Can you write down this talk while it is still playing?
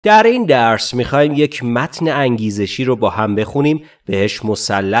در این درس میخوایم یک متن انگیزشی رو با هم بخونیم، بهش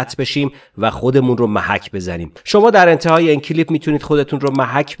مسلط بشیم و خودمون رو محک بزنیم. شما در انتهای این کلیپ میتونید خودتون رو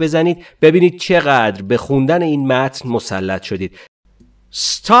محک بزنید، ببینید چقدر به خوندن این متن مسلط شدید.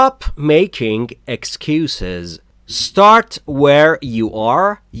 Stop making excuses. Start where you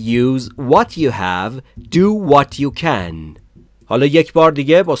are. Use what you have. Do what you can. حالا یک بار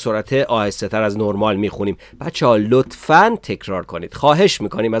دیگه با سرعت آهسته تر از نرمال میخونیم. بچه‌ها لطفاً تکرار کنید. خواهش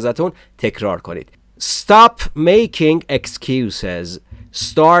میکنیم ازتون تکرار کنید. Stop making excuses.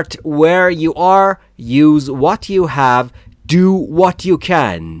 Start where you are. Use what you have. Do what you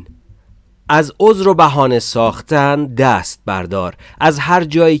can. از عذر و بهانه ساختن دست بردار. از هر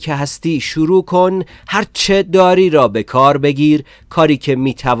جایی که هستی شروع کن. هر چه داری را به کار بگیر. کاری که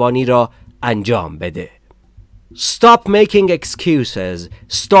میتوانی را انجام بده. Stop making excuses.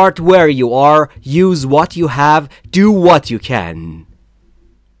 Start where you are. Use what you have. Do what you can.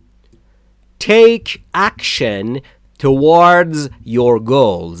 Take action towards your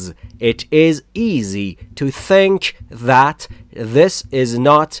goals. It is easy to think that this is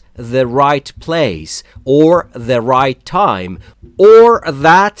not the right place or the right time, or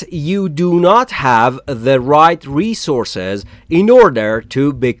that you do not have the right resources in order to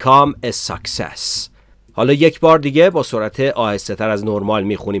become a success. حالا یک بار دیگه با سرعت آهسته تر از نرمال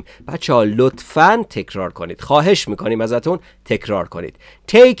میخونیم. بچه‌ها لطفاً تکرار کنید. خواهش میکنیم ازتون تکرار کنید.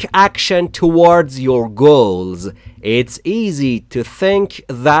 Take action towards your goals. It's easy to think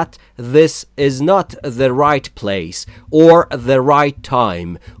that this is not the right place or the right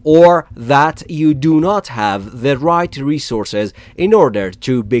time, or that you do not have the right resources in order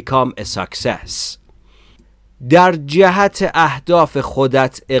to become a success. در جهت اهداف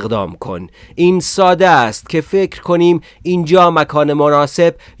خودت اقدام کن. این ساده است که فکر کنیم اینجا مکان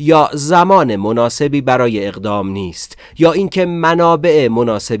مناسب یا زمان مناسبی برای اقدام نیست، یا اینکه منابع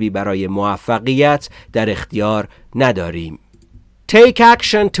مناسبی برای موفقیت در اختیار نداریم. Take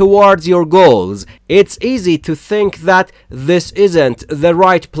action towards your goals. It's easy to think that this isn't the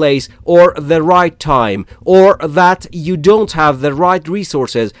right place or the right time, or that you don't have the right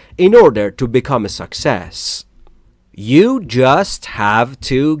resources in order to become a success. You just have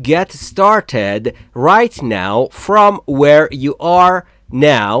to get started right now from where you are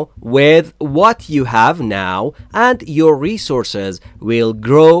now with what you have now, and your resources will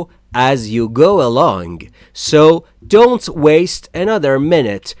grow as you go along. So don't waste another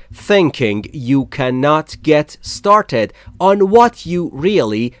minute thinking you cannot get started on what you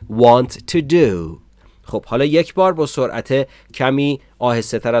really want to do. خب حالا یک بار با سرعت کمی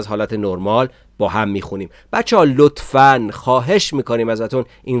آهسته تر از حالت نرمال با هم میخونیم. بچه‌ها لطفاً خواهش میکنیم ازتون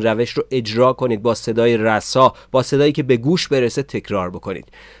این روش رو اجرا کنید، با صدای رسا، با صدایی که به گوش برسه تکرار بکنید.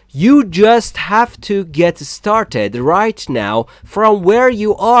 You just have to get started right now from where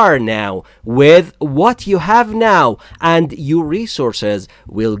you are now with what you have now, and your resources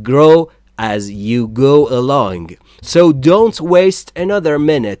will grow as you go along. So don't waste another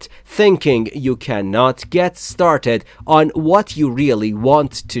minute thinking you cannot get started on what you really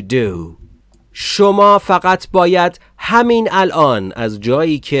want to do. شما فقط باید همین الان از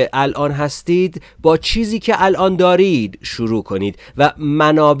جایی که الان هستید با چیزی که الان دارید شروع کنید و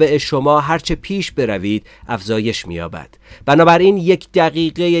منابع شما هرچه پیش بروید افزایش می‌یابد. بنابراین یک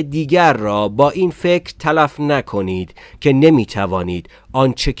دقیقه دیگر را با این فکر تلف نکنید که نمی‌توانید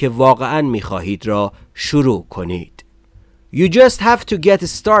آنچه که واقعاً می‌خواهید را شروع کنید. You just have to get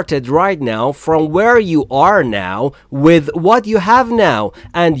started right now from where you are now with what you have now,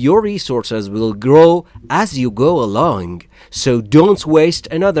 and your resources will grow as you go along. So don't waste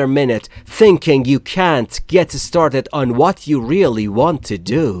another minute thinking you can't get started on what you really want to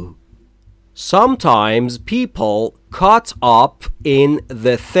do. Sometimes people caught up in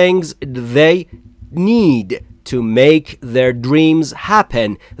the things they need to make their dreams happen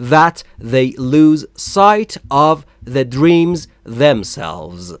that they lose sight of the dreams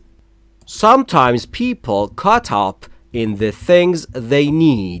themselves. Sometimes people caught up in the things they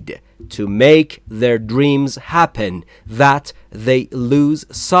need to make their dreams happen that they lose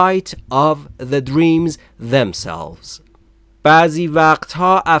sight of the dreams themselves. بعضی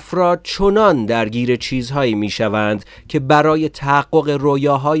وقتها افراد چنان درگیر چیزهایی میشوند که برای تحقق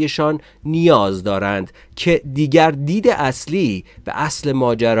رویاهایشان نیاز دارند که دیگر دید اصلی به اصل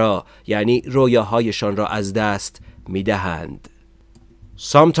ماجرا یعنی رویاهایشان را از دست میدهند.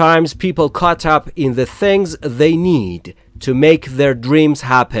 Sometimes people caught up in the things they need to make their dreams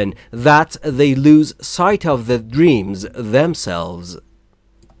happen that they lose sight of the dreams themselves.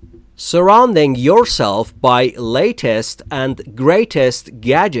 Surrounding yourself by latest and greatest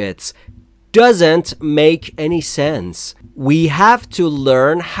gadgets doesn't make any sense. We have to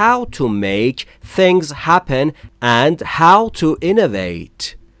learn how to make things happen and how to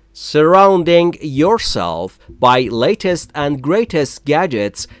innovate. Surrounding yourself by latest and greatest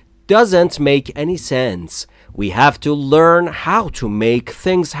gadgets doesn't make any sense. We have to learn how to make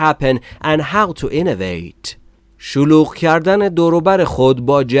things happen and how to innovate. شلوغ کردن دوروبر خود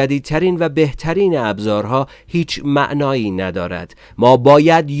با جدیدترین و بهترین ابزارها هیچ معنایی ندارد. ما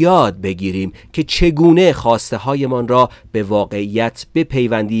باید یاد بگیریم که چگونه خواسته هایمان را به واقعیت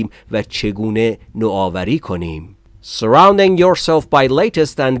بپیوندیم و چگونه نوآوری کنیم. Surrounding yourself by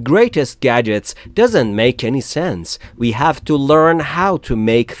latest and greatest gadgets doesn't make any sense. We have to learn how to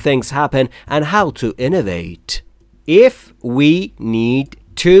make things happen and how to innovate. If we need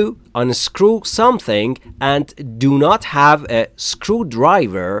to unscrew something and do not have a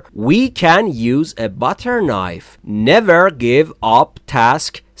screwdriver, we can use a butter knife. Never give up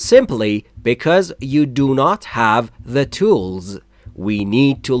task simply because you do not have the tools. We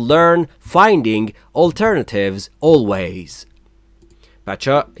need to learn finding alternatives always.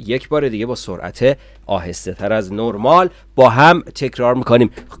 بچه یک بار دیگه با سرعت آهسته تر از نرمال با هم تکرار میکنیم.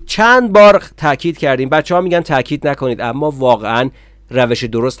 چند بار تاکید کردیم، بچه ها میگن تاکید نکنید، اما واقعا روش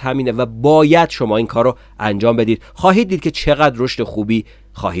درست همینه و باید شما این کار رو انجام بدید. خواهید دید که چقدر رشد خوبی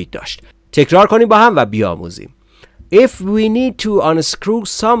خواهید داشت. تکرار کنیم با هم و بیاموزیم. If we need to unscrew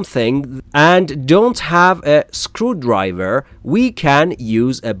something and don't have a screwdriver, we can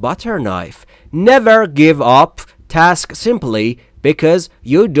use a butter knife. Never give up task simply because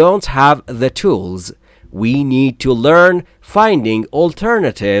you don't have the tools. We need to learn finding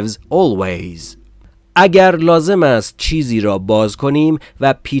alternatives always. اگر لازم است چیزی را باز کنیم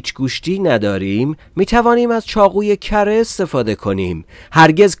و پیچگوشتی نداریم، می توانیم از چاقوی کره استفاده کنیم.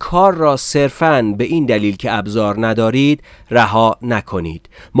 هرگز کار را صرفاً به این دلیل که ابزار ندارید رها نکنید.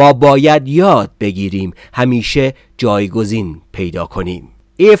 ما باید یاد بگیریم همیشه جایگزین پیدا کنیم.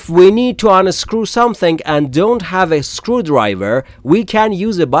 If we need to unscrew something and don't have a screwdriver, we can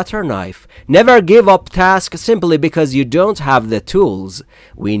use a butter knife. Never give up task simply because you don't have the tools.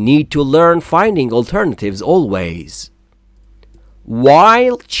 We need to learn finding alternatives always.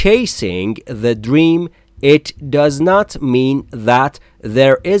 While chasing the dream, it does not mean that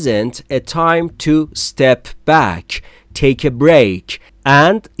there isn't a time to step back, take a break,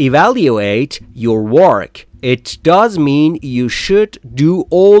 and evaluate your work. It does mean you should do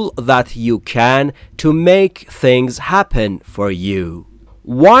all that you can to make things happen for you.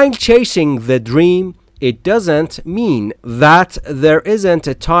 While chasing the dream, it doesn't mean that there isn't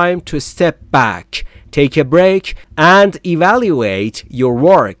a time to step back, take a break, and evaluate your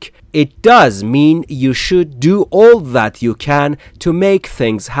work. It does mean you should do all that you can to make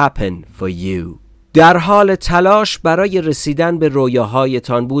things happen for you. در حال تلاش برای رسیدن به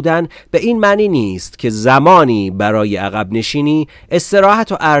رویاهایتان بودن به این معنی نیست که زمانی برای عقب نشینی،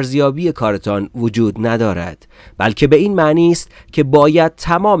 استراحت و ارزیابی کارتان وجود ندارد، بلکه به این معنی است که باید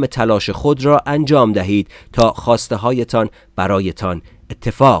تمام تلاش خود را انجام دهید تا خواسته هایتان برایتان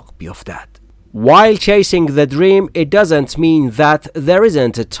اتفاق بیفتد. While chasing the dream, it doesn't mean that there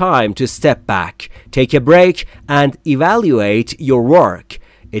isn't a time to step back, take a break, and evaluate your work.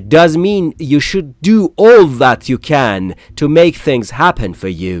 It does mean you should do all that you can to make things happen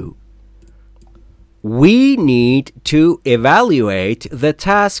for you. We need to evaluate the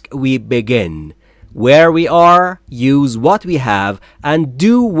task we begin. Where we are, use what we have, and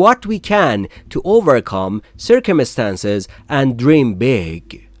do what we can to overcome circumstances and dream big.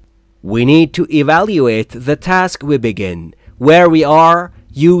 We need to evaluate the task we begin. Where we are,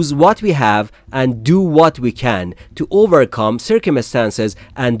 use what we have and do what we can to overcome circumstances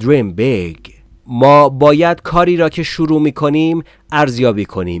and dream big. ما باید کاری را که شروع می کنیم ارزیابی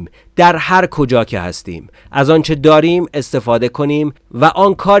کنیم. در هر کجا که هستیم از آنچه داریم استفاده کنیم و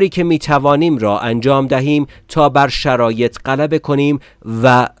آن کاری که می توانیم را انجام دهیم تا بر شرایط غلبه کنیم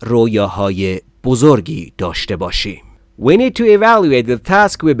و رویاهای بزرگی داشته باشیم. We need to evaluate the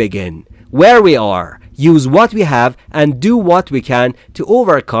task we begin. Where we are, use what we have and do what we can to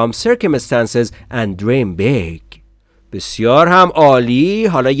overcome circumstances and dream big. بسیار هم عالی.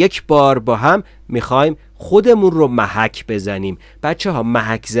 حالا یک بار با هم میخوایم خودمون رو محک بزنیم. بچه ها،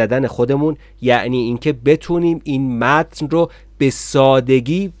 محک زدن خودمون یعنی اینکه بتونیم این متن رو به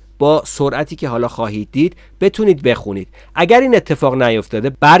سادگی با سرعتی که حالا خواهید دید بتونید بخونید. اگر این اتفاق نیفتاده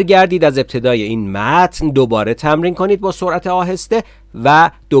برگردید از ابتدای این متن، دوباره تمرین کنید با سرعت آهسته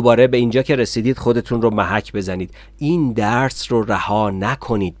و دوباره به اینجا که رسیدید خودتون رو محک بزنید. این درس رو رها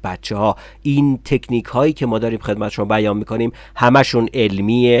نکنید بچه‌ها. این تکنیک هایی که ما داریم خدمت شما بیان میکنیم همشون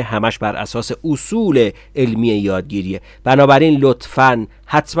علمیه، همش بر اساس اصول علمی یادگیریه. بنابراین لطفاً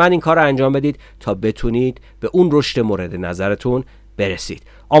حتما این کار رو انجام بدید تا بتونید به اون رشد مورد نظرتون برسید.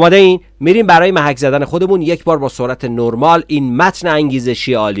 آماده این؟ میریم برای محک زدن خودمون یک بار با سرعت نرمال این متن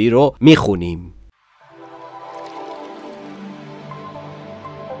انگیزشی عالی رو میخونیم.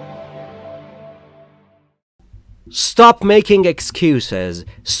 Stop making excuses.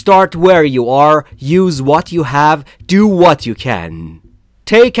 Start where you are. Use what you have. Do what you can.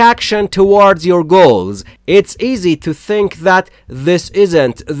 Take action towards your goals. It's easy to think that this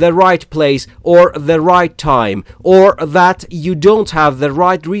isn't the right place or the right time, or that you don't have the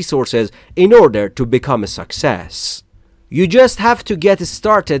right resources in order to become a success. You just have to get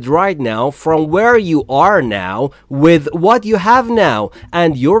started right now from where you are now with what you have now,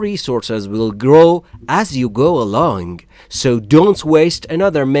 and your resources will grow as you go along. So don't waste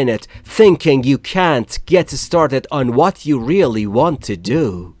another minute thinking you can't get started on what you really want to do.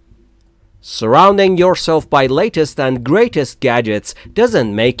 Surrounding yourself by latest and greatest gadgets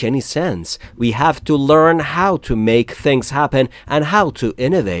doesn't make any sense. We have to learn how to make things happen and how to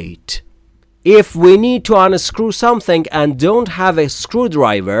innovate. If we need to unscrew something and don't have a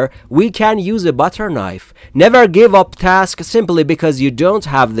screwdriver, we can use a butter knife. Never give up tasks simply because you don't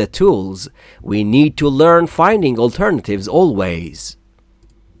have the tools. We need to learn finding alternatives always.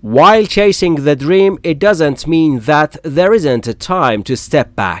 While chasing the dream, it doesn't mean that there isn't a time to step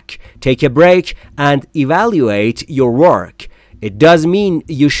back, take a break, and evaluate your work. It does mean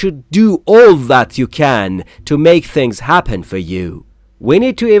you should do all that you can to make things happen for you. We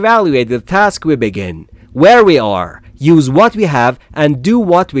need to evaluate the task we begin, where we are, use what we have, and do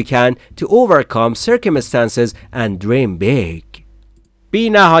what we can to overcome circumstances and dream big. بی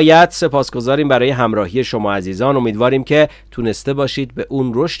نهایت سپاسگزاریم برای همراهی شما عزیزان. امیدواریم که تونسته باشید به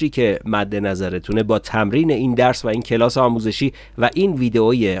اون رشدی که مد نظرتونه با تمرین این درس و این کلاس آموزشی و این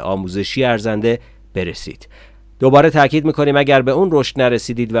ویدئوی آموزشی ارزنده برسید. دوباره تاکید میکنیم اگر به اون رشد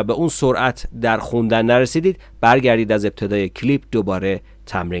نرسیدید و به اون سرعت در خوندن نرسیدید برگردید از ابتدای کلیپ دوباره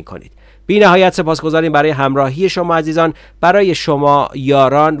تمرین کنید. بی نهایت سپاسگزاریم برای همراهی شما عزیزان. برای شما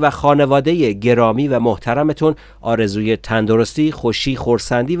یاران و خانواده گرامی و محترمتون آرزوی تندرستی، خوشی،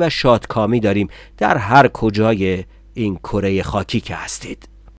 خرسندی و شادکامی داریم در هر کجای این کره خاکی که هستید.